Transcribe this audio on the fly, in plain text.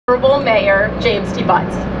Honorable Mayor James T.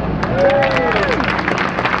 Butts.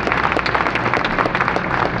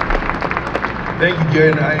 Thank you,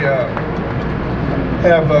 Jen. I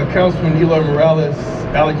have Councilman Eloy Morales,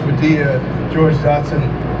 Alex Padilla, George Dotson,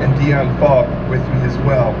 and Dion Falk with me as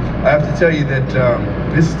well. I have to tell you that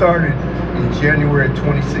this started in January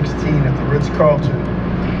 2016 at the Ritz-Carlton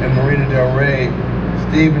in Marina Del Rey.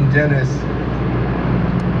 Steve and Dennis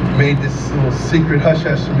made this little secret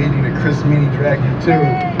hush-hush meeting that Chris Meany dragged you to,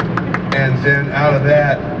 and then out of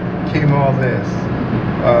that came all this.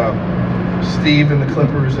 Steve and the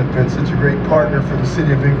Clippers have been such a great partner for the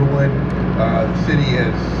city of Inglewood. The city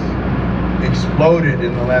has exploded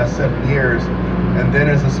in the last 7 years, and then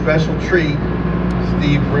as a special treat,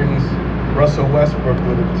 Steve brings Russell Westbrook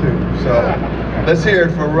with him too. So let's hear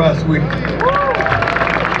it for Russ.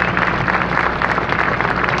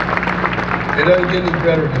 It doesn't get any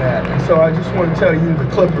better than that. And so I just want to tell you, the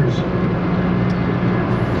Clippers,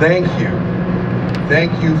 thank you.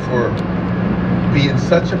 Thank you for being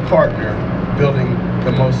such a partner, building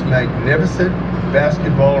the most magnificent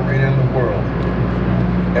basketball arena in the world.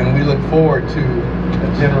 And we look forward to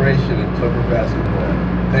a generation of Clipper basketball.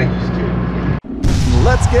 Thank you, Steve.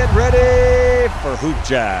 Let's get ready for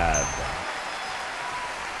HoopJab.